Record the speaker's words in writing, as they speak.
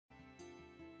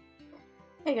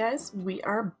Hey guys, we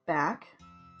are back.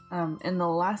 In the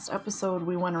last episode,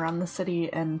 we went around the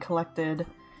city and collected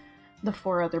the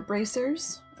 4 other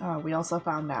bracers. We also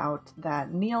found out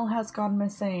that Neil has gone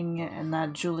missing and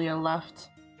that Julia left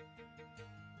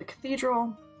the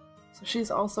cathedral, so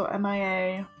she's also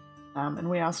MIA. And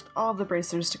we asked all of the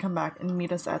bracers to come back and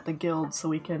meet us at the guild so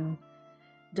we can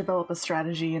develop a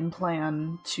strategy and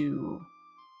plan to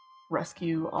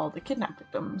rescue all the kidnap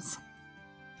victims.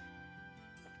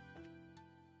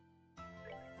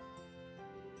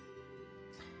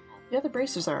 The other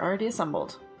bracers are already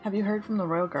assembled. Have you heard from the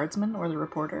Royal Guardsman or the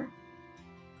reporter?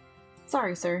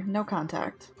 Sorry, sir, no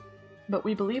contact. But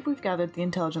we believe we've gathered the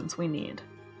intelligence we need.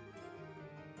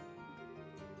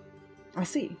 I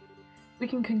see. We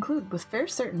can conclude with fair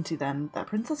certainty, then, that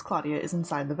Princess Claudia is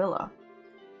inside the villa.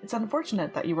 It's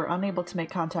unfortunate that you were unable to make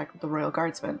contact with the Royal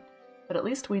Guardsman, but at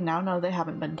least we now know they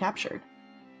haven't been captured.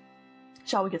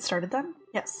 Shall we get started, then?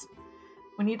 Yes.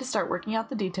 We need to start working out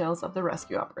the details of the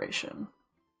rescue operation.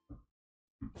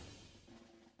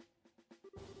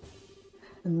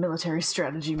 The military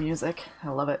strategy music. I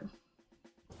love it.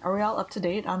 Are we all up to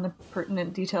date on the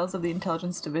pertinent details of the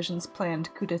Intelligence Division's planned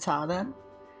coup d'etat, then?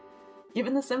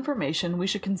 Given this information, we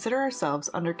should consider ourselves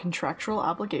under contractual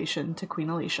obligation to Queen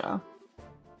Alicia.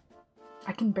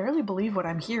 I can barely believe what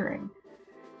I'm hearing.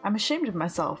 I'm ashamed of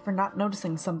myself for not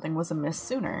noticing something was amiss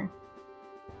sooner.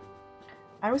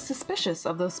 I was suspicious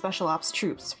of those Special Ops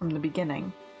troops from the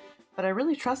beginning, but I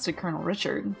really trusted Colonel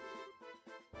Richard.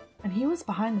 And he was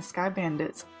behind the Sky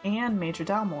Bandits and Major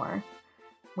Dalmore.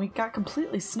 We got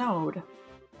completely snowed.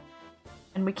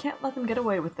 And we can't let them get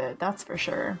away with it, that's for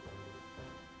sure.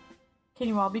 Can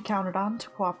you all be counted on to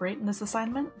cooperate in this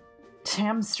assignment?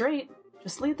 Damn straight.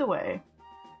 Just lead the way.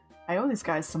 I owe these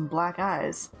guys some black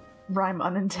eyes. Rhyme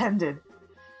unintended.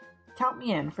 Count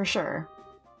me in, for sure.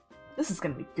 This is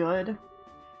gonna be good.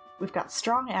 We've got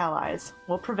strong allies.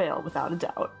 We'll prevail without a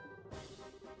doubt.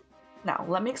 Now,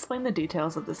 let me explain the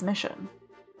details of this mission.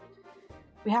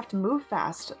 We have to move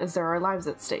fast, as there are lives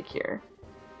at stake here.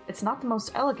 It's not the most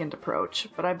elegant approach,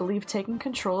 but I believe taking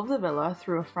control of the villa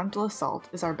through a frontal assault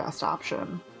is our best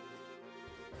option.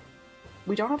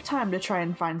 We don't have time to try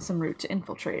and find some route to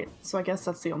infiltrate, so I guess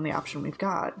that's the only option we've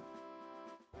got.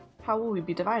 How will we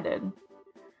be divided?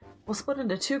 We'll split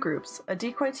into 2 groups, a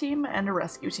decoy team and a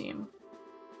rescue team.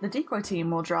 The decoy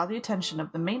team will draw the attention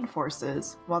of the main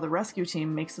forces, while the rescue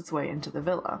team makes its way into the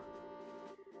villa.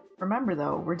 Remember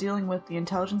though, we're dealing with the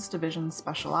Intelligence Division's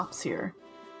Special Ops here.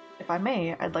 If I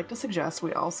may, I'd like to suggest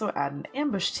we also add an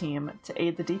ambush team to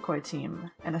aid the decoy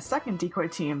team, and a second decoy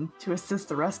team to assist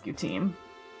the rescue team.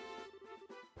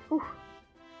 Whew.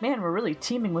 Man, we're really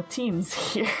teaming with teams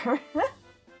here.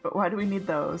 But why do we need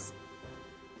those?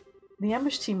 The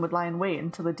ambush team would lie in wait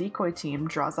until the decoy team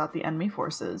draws out the enemy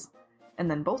forces, and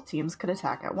then both teams could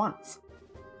attack at once.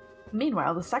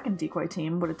 Meanwhile, the second decoy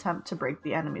team would attempt to break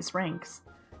the enemy's ranks,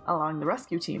 allowing the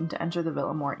rescue team to enter the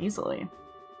villa more easily.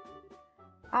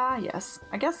 Ah yes,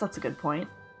 I guess that's a good point.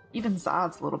 Evens the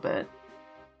odds a little bit.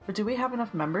 But do we have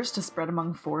enough members to spread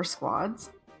among 4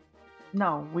 squads?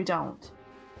 No, we don't.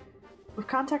 We've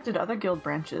contacted other guild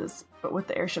branches, but with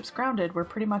the airships grounded, we're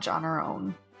pretty much on our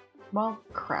own. Well,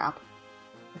 crap.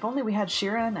 If only we had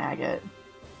Shira and Agate.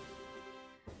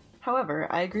 However,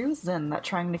 I agree with Zin that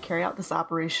trying to carry out this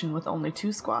operation with only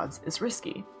 2 squads is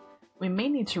risky. We may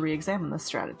need to re-examine this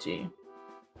strategy.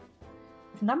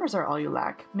 If numbers are all you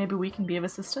lack, maybe we can be of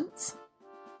assistance?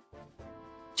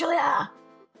 Julia!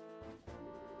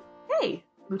 Hey,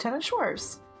 Lieutenant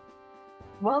Schwartz.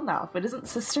 Well now, if it isn't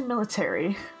Sister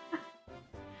Military.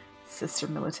 Sister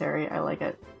Military, I like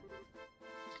it.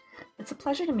 It's a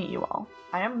pleasure to meet you all.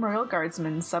 I am Royal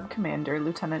Guardsman Sub-Commander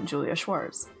Lieutenant Julia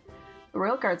Schwartz. The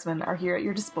Royal Guardsmen are here at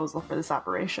your disposal for this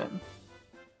operation.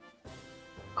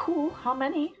 Cool, how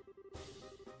many?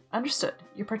 Understood.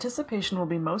 Your participation will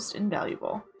be most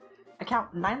invaluable. I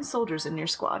count 9 soldiers in your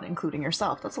squad, including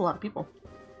yourself. That's a lot of people.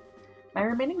 My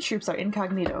remaining troops are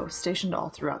incognito, stationed all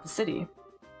throughout the city.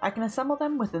 I can assemble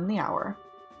them within the hour.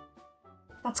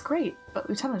 That's great, but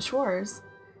Lieutenant Schwartz,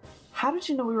 how did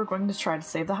you know we were going to try to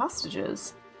save the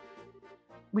hostages?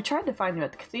 We tried to find you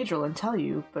at the cathedral and tell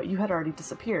you, but you had already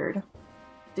disappeared.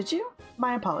 Did you?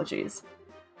 My apologies.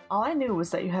 All I knew was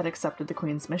that you had accepted the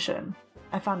Queen's mission.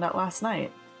 I found out last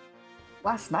night.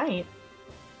 Last night?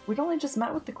 We'd only just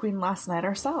met with the Queen last night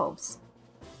ourselves.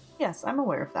 Yes, I'm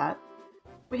aware of that.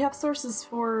 We have sources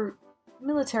for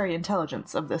military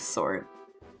intelligence of this sort.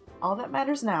 All that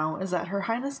matters now is that Her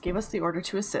Highness gave us the order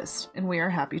to assist, and we are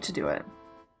happy to do it.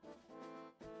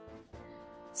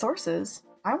 Sources?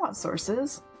 I want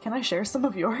sources. Can I share some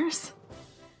of yours?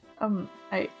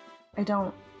 I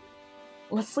don't...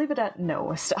 Let's leave it at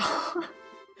no, Estelle.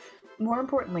 More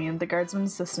importantly, the Guardsman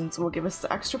assistance will give us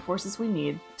the extra forces we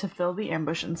need to fill the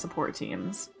ambush and support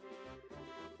teams.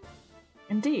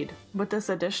 Indeed, with this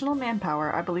additional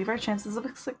manpower, I believe our chances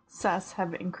of success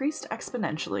have increased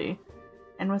exponentially,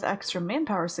 and with extra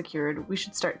manpower secured, we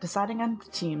should start deciding on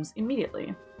the teams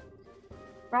immediately.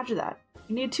 Roger that.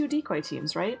 You need 2 decoy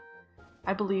teams, right?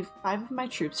 I believe 5 of my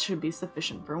troops should be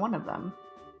sufficient for one of them.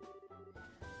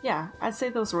 Yeah, I'd say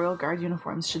those Royal Guard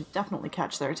uniforms should definitely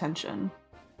catch their attention.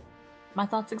 My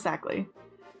thoughts exactly.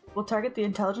 We'll target the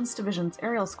Intelligence Division's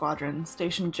aerial squadron,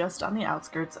 stationed just on the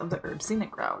outskirts of the Herb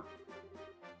Scenic Route.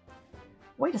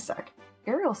 Wait a sec.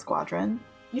 Aerial squadron?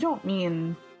 You don't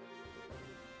mean...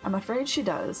 I'm afraid she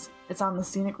does. It's on the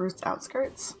Scenic Route's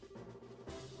outskirts.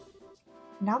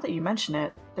 Now that you mention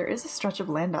it, there is a stretch of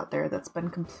land out there that's been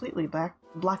completely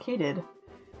blockaded.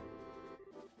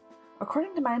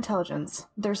 According to my intelligence,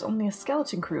 there's only a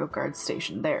skeleton crew of guards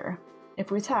stationed there. If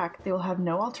we attack, they will have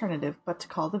no alternative but to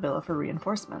call the villa for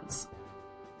reinforcements.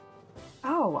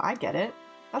 Oh, I get it.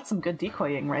 That's some good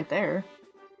decoying right there.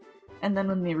 And then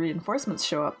when the reinforcements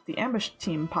show up, the ambush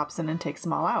team pops in and takes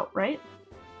them all out, right?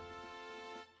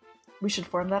 We should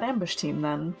form that ambush team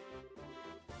then.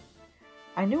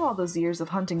 I knew all those years of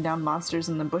hunting down monsters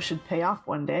in the bush would pay off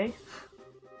one day.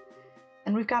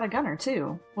 And we've got a gunner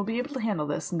too. We'll be able to handle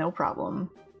this, no problem.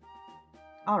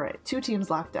 Alright, 2 teams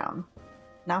locked down.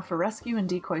 Now for rescue and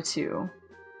decoy 2.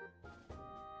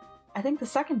 I think the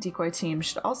second decoy team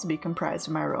should also be comprised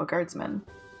of my Royal Guardsmen.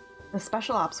 The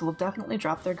Special Ops will definitely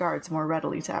drop their guards more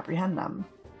readily to apprehend them.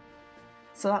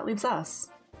 So that leaves us,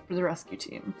 for the rescue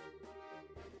team.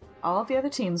 All of the other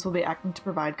teams will be acting to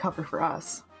provide cover for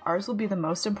us. Ours will be the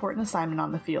most important assignment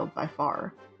on the field by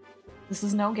far. This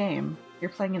is no game. You're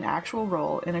playing an actual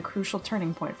role in a crucial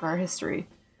turning point for our history.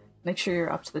 Make sure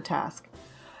you're up to the task.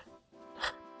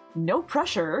 No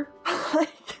pressure! I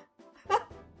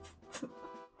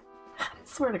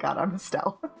swear to God, I'm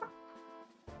Estelle.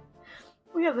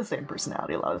 We have the same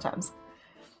personality a lot of times.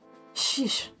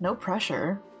 Sheesh, no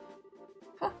pressure.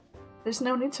 Huh. There's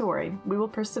no need to worry. We will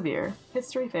persevere.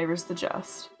 History favors the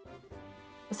just.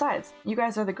 Besides, you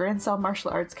guys are the Grand Cell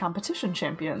Martial Arts Competition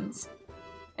champions.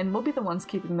 And we'll be the ones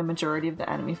keeping the majority of the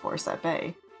enemy force at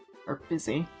bay. Or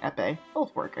busy, at bay.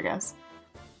 Both work, I guess.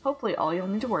 Hopefully all you'll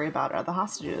need to worry about are the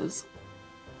hostages.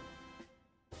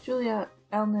 Julia,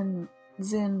 Elnan,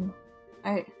 Zin,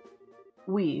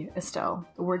 We, Estelle.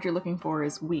 The word you're looking for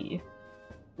is we.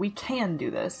 We can do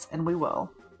this, and we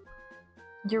will.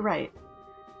 You're right.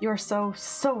 You are so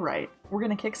right. We're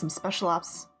gonna kick some special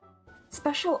ops'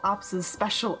 special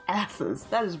asses.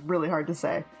 That is really hard to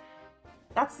say.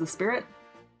 That's the spirit,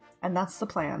 and that's the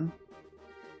plan.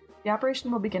 The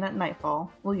operation will begin at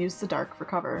nightfall. We'll use the dark for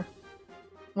cover.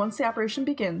 Once the operation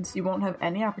begins, you won't have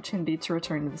any opportunity to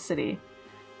return to the city.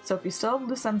 So if you still have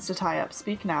loose ends to tie up,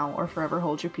 speak now or forever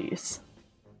hold your peace.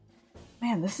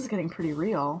 Man, this is getting pretty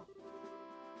real.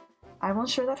 I will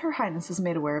ensure that Her Highness is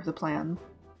made aware of the plan.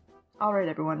 Alright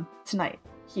everyone, tonight,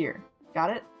 here. Got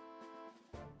it?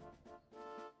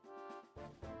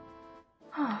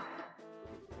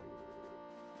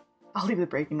 I'll leave the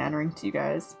breaking and entering to you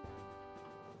guys.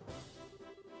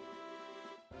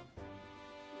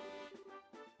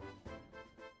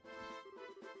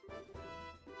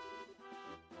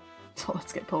 So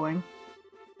let's get pulling.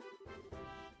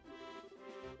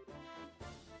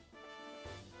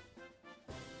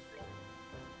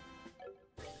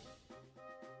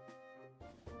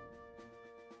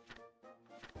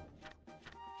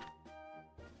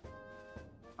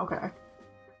 Okay.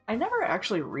 I never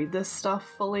actually read this stuff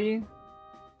fully.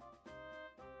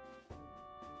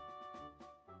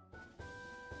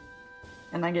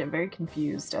 And I get very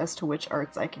confused as to which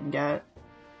arts I can get.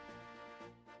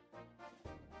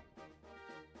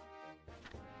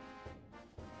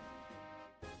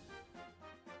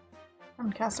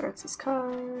 Cast arts is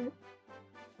card.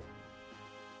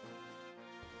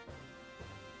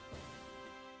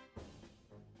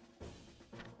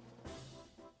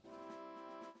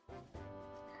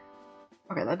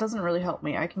 Okay, that doesn't really help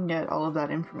me. I can get all of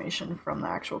that information from the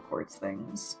actual quartz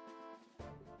things.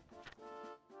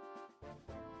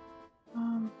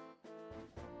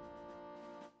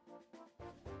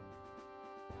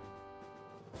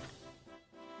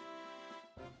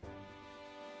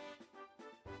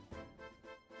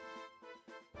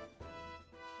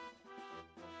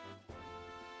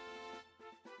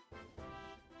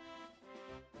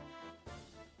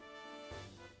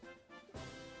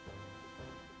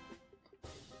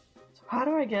 How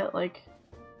do I get, like,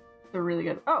 the really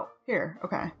good... Oh, here,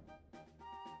 okay.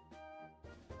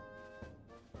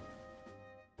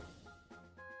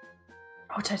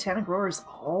 Oh Oh, Titanic Roar is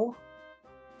all?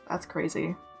 That's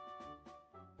crazy.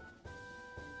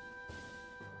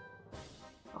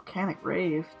 Volcanic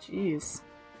Rave, jeez.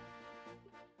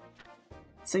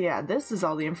 So yeah, this is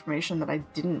all the information that I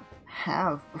didn't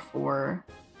have before.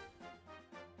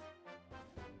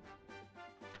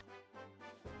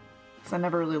 Because I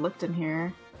never really looked in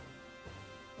here.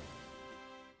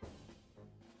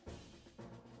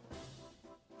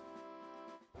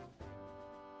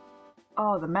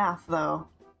 Oh, the math, though.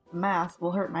 The math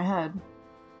will hurt my head.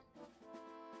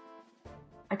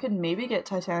 I could maybe get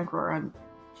Titanic Roar on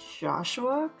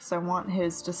Joshua, because I want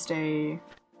his to stay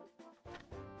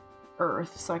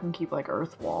Earth, so I can keep, like,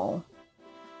 Earth Wall.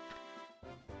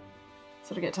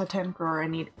 So to get Titanic Roar, I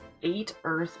need 8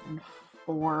 Earth and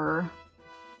 4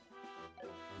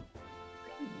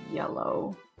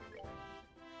 yellow.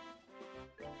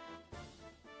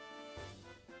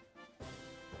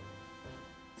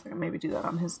 So I can maybe do that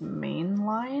on his main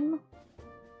line.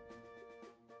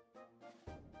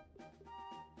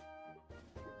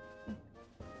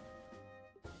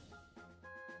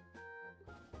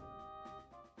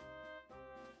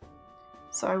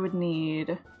 So I would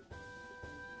need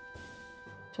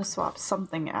to swap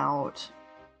something out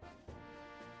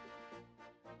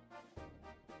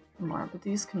more, but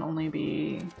these can only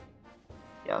be,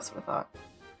 yeah, that's what I thought.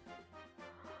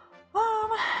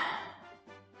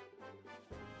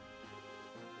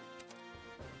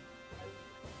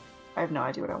 I have no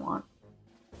idea what I want.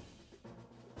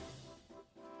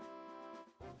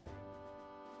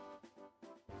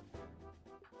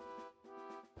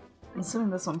 I'm assuming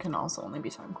this one can also only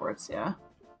be time quartz, yeah.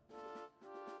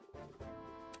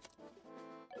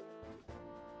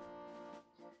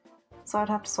 So I'd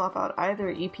have to swap out either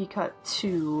EP Cut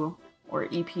 2 or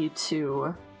EP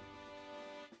 2.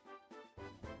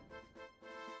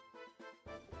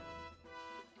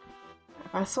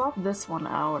 If I swap this one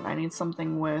out, I need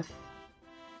something with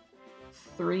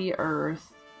 3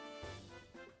 earth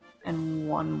and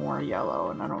 1 more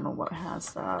yellow, and I don't know what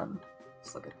has that.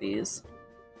 Let's look at these.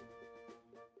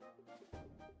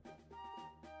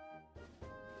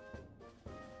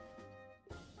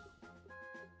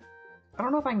 I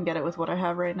don't know if I can get it with what I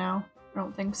have right now. I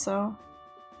don't think so.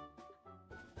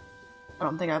 I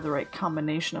don't think I have the right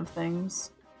combination of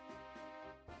things.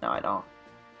 No, I don't.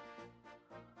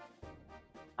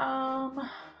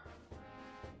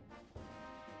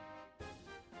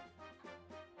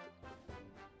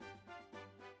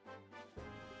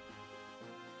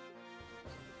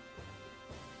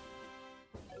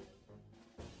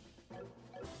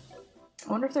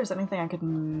 I wonder if there's anything I could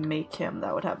make him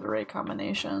that would have the right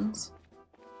combinations.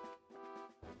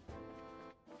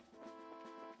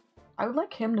 I would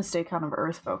like him to stay kind of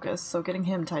Earth focused, so getting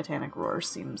him Titanic Roar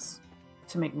seems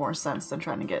to make more sense than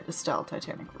trying to get Estelle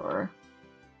Titanic Roar.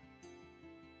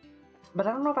 But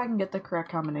I don't know if I can get the correct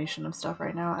combination of stuff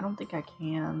right now. I don't think I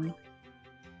can.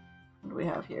 What do we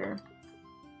have here?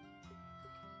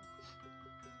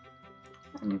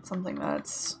 I need something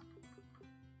that's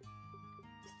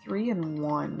 3 and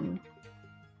 1.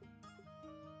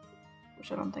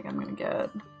 Which I don't think I'm gonna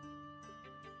get.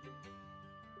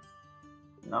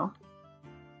 No.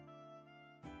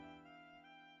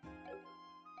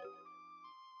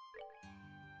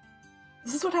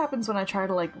 This is what happens when I try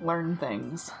to, like, learn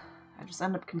things. I just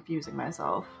end up confusing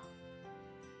myself.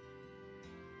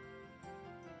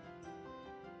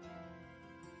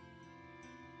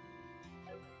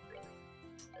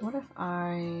 What if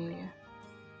I...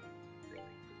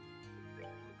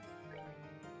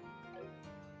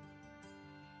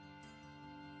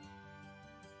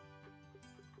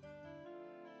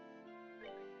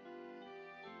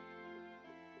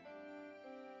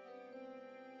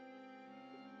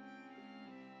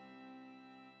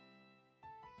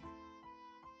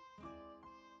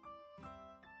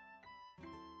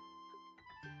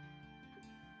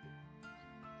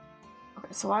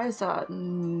 So why is that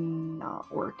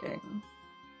not working?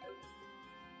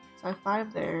 So I have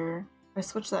 5 there. If I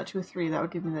switch that to a 3, that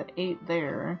would give me that 8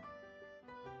 there.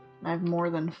 And I have more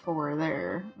than 4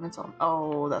 there. And it's on.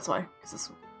 Oh, that's why. Because this,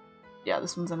 yeah,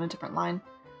 this one's in a different line.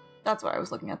 That's why I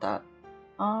was looking at that.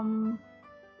 Yeah,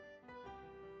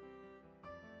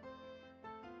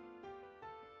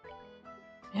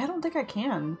 I don't think I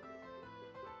can.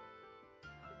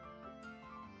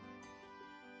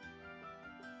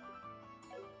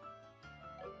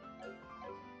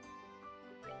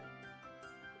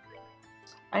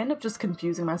 I end up just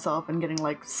confusing myself and getting,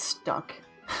 like, stuck.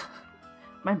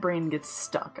 My brain gets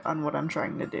stuck on what I'm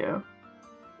trying to do.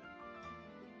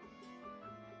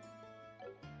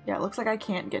 Yeah, it looks like I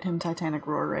can't get him Titanic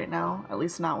Roar right now. At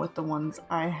least not with the ones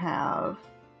I have.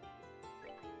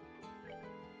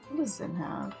 What does Zin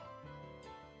have?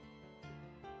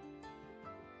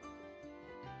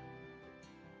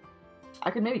 I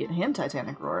could maybe get him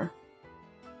Titanic Roar.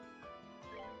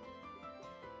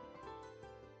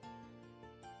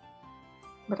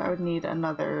 But I would need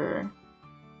another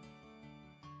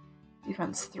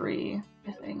defense 3,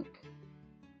 I think.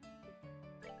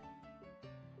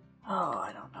 Oh,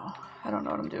 I don't know. I don't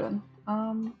know what I'm doing.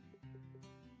 Are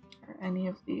any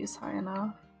of these high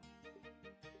enough?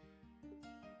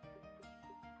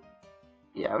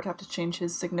 Yeah, I would have to change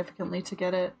his significantly to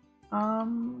get it. I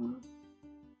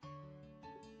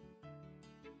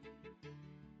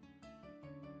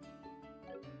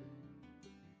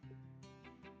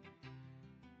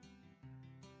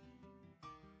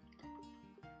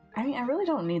mean, I really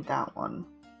don't need that one,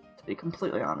 to be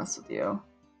completely honest with you.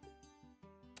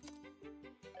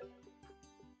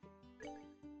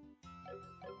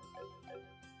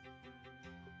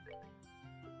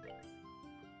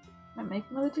 Can I make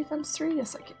another defense 3?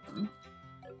 Yes, I can.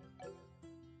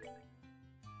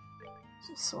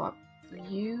 So swap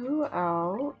you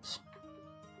out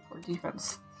for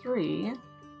defense 3.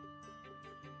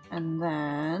 And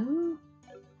then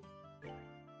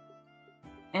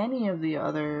any of the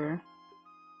other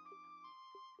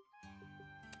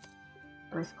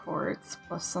Earth Quartz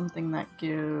plus something that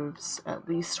gives at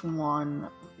least one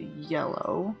of the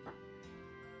yellow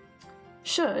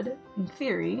should, in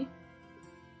theory...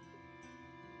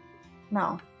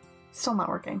 No, still not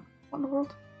working. What in the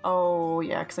world? Oh,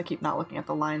 yeah, because I keep not looking at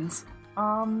the lines.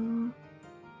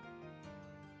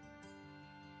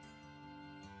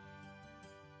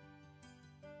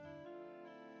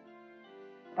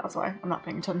 That's why I'm not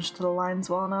paying attention to the lines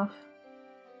well enough.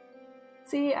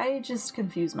 See, I just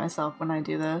confuse myself when I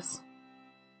do this.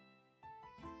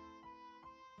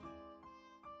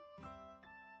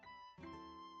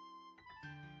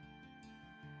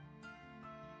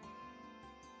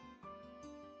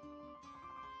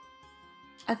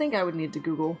 I think I would need to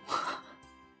Google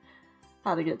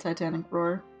how to get Titanic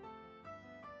Roar.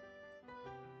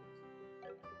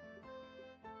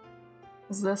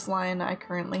 Because this line I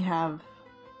currently have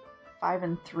 5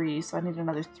 and 3, so I need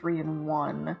another 3 and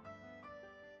 1.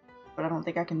 But I don't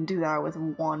think I can do that with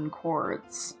 1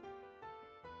 quartz.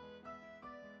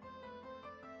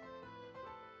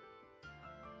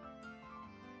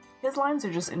 His lines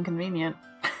are just inconvenient.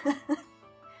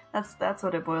 That's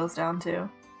what it boils down to.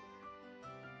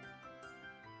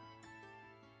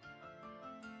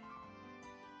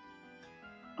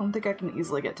 I don't think I can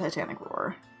easily get Titanic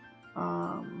Roar.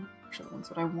 Actually, that's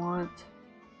what I want.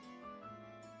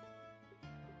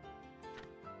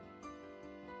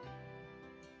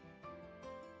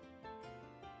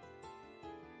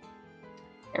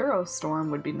 Arrow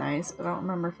Storm would be nice, but I don't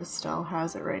remember if Estelle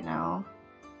has it right now.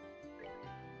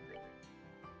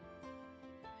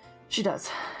 She does,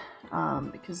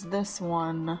 because this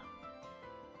one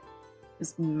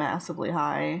is massively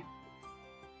high.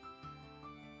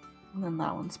 And then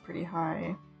that one's pretty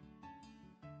high.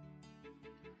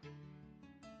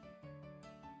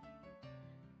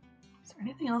 Is there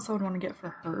anything else I would want to get for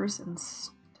hers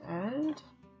instead?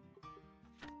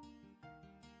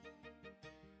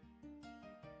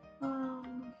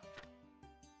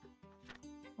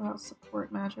 What about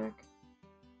support magic?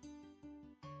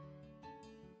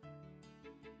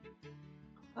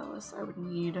 Fellas, I would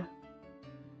need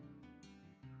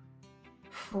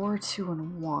 4, 2,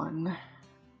 and 1.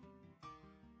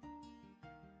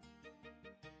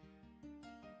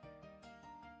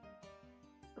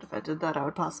 But if I did that, I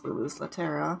would possibly lose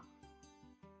Laterra,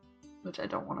 which I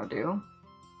don't want to do.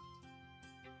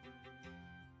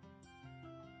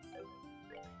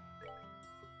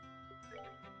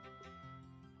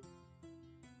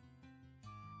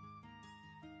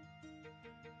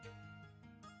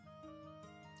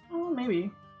 Oh,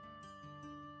 maybe.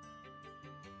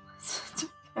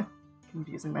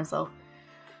 Confusing myself.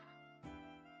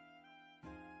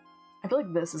 I feel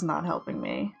like this is not helping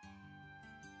me.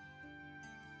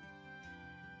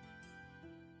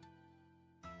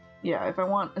 Yeah, if I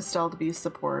want Estelle to be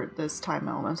support, this Time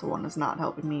Elemental one is not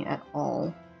helping me at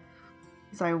all.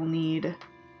 Because I will need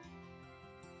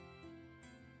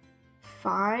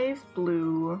 5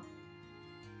 blue,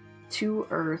 2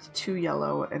 earth, 2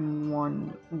 yellow, and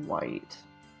 1 white.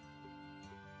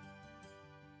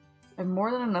 I have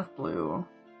more than enough blue.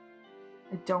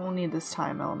 I don't need this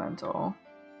Time Elemental.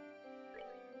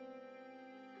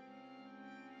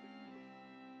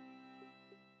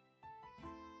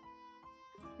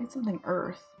 I need something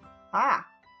earth. Ah!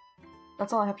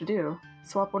 That's all I have to do.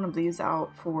 Swap one of these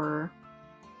out for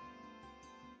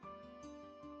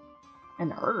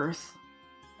an earth,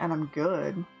 and I'm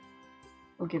good.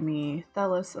 It'll give me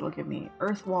Thelis, it'll give me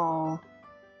Earth Wall.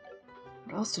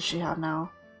 What else does she have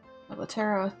now?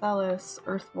 Terra, Thelis,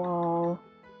 Earth Wall.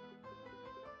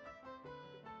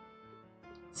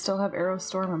 Still have Arrow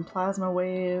Storm and Plasma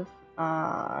Wave.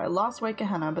 I lost White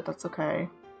Gehenna, but that's okay.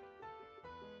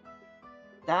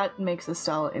 That makes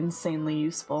Estelle insanely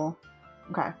useful.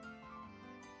 Okay.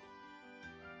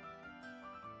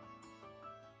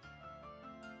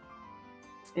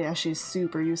 Yeah, she's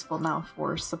super useful now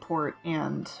for support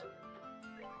and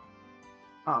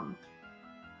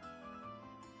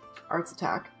arts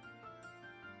attack.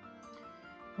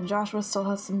 And Joshua still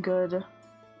has some good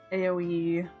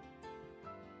AoE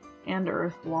and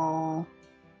Earth Wall.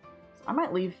 So I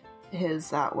might leave his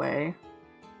that way.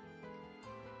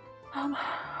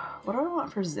 What do I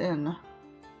want for Zin?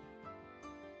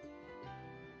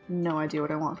 No idea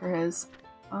what I want for his.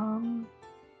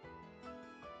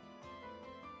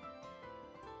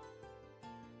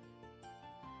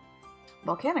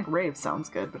 Volcanic Rave sounds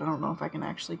good, but I don't know if I can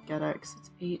actually get it because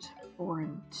it's 8, 4,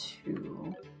 and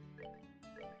 2.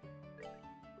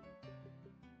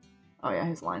 Oh yeah,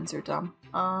 his lines are dumb.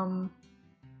 Yeah,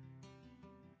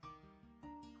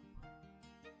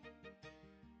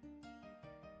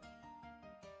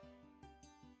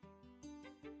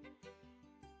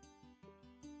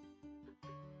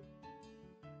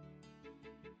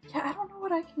 I don't know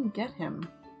what I can get him.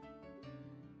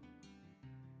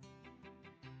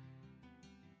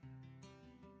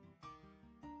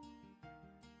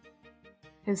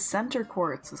 His center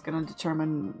quartz is going to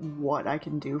determine what I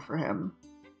can do for him.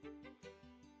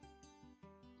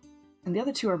 And the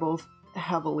other two are both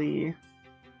heavily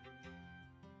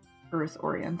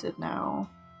Earth-oriented now.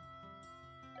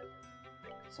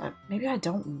 So maybe I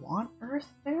don't want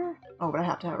Earth there? Oh, but I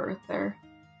have to have Earth there.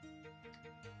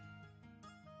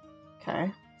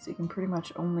 Okay, so you can pretty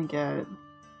much only get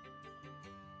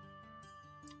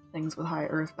things with high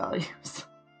Earth values.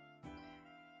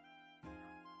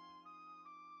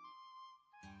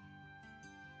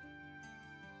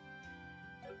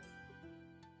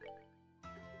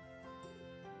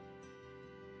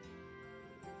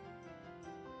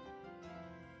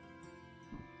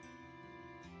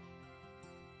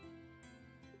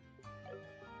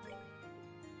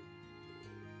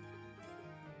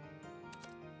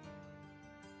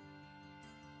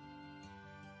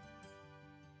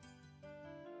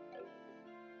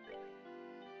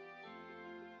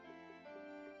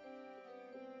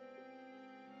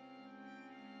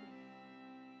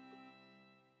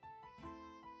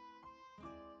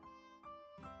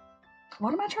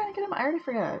 What am I trying to get him? I already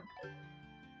forget.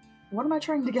 What am I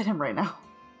trying to get him right now?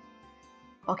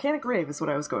 Volcanic Rave is what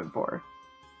I was going for.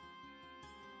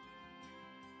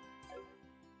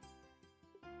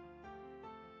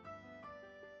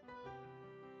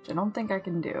 Which I don't think I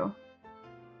can do.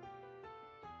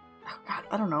 Oh god,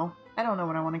 I don't know. I don't know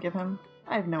what I want to give him.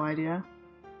 I have no idea.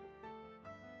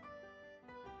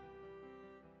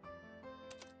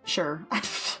 Sure.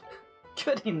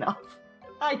 Good enough.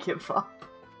 I give up.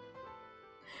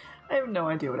 I have no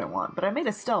idea what I want, but I made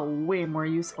Estelle way more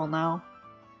useful now.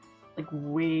 Like,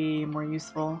 way more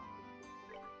useful.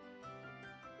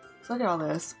 So look at all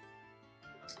this.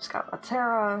 She's got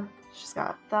Terra, she's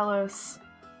got Thelis,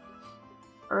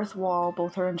 Earth Wall,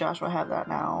 both her and Joshua have that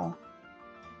now.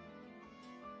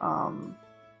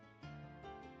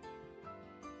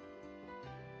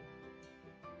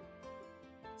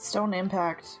 Stone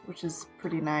Impact, which is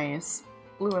pretty nice.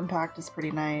 Blue Impact is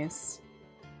pretty nice.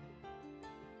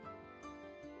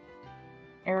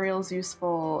 Aerial's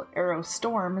useful. Arrow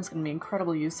Storm is going to be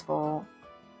incredibly useful.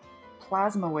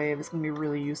 Plasma Wave is going to be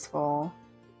really useful.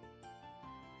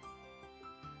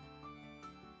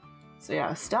 So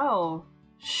yeah, Estelle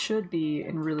should be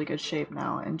in really good shape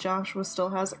now. And Joshua still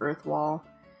has Earth Wall.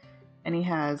 And he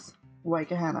has White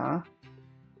Gehenna.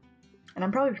 And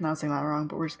I'm probably pronouncing that wrong,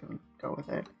 but we're just going to go with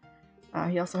it.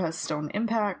 He also has Stone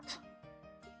Impact.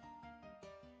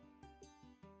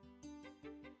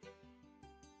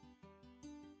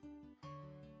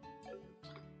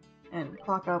 And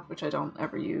Clock Up, which I don't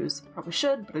ever use. Probably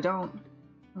should, but I don't.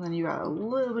 And then you got a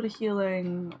little bit of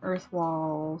healing, Earth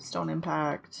Wall, Stone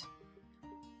Impact,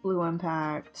 Blue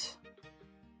Impact.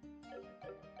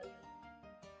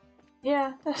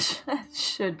 Yeah, that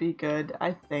should be good,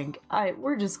 I think.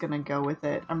 We're just gonna go with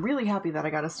it. I'm really happy that I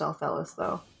got a Stealth Thelis,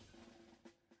 though.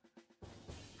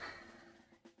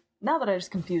 Now that I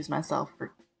just confused myself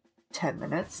for 10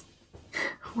 minutes,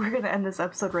 we're gonna end this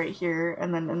episode right here,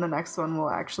 and then in the next one we'll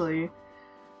actually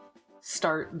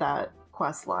start that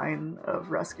quest line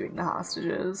of rescuing the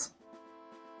hostages.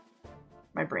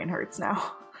 My brain hurts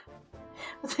now.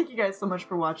 Well, thank you guys so much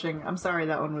for watching. I'm sorry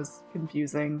that one was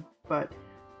confusing, but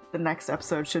the next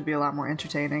episode should be a lot more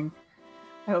entertaining.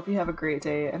 I hope you have a great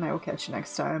day, and I will catch you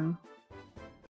next time.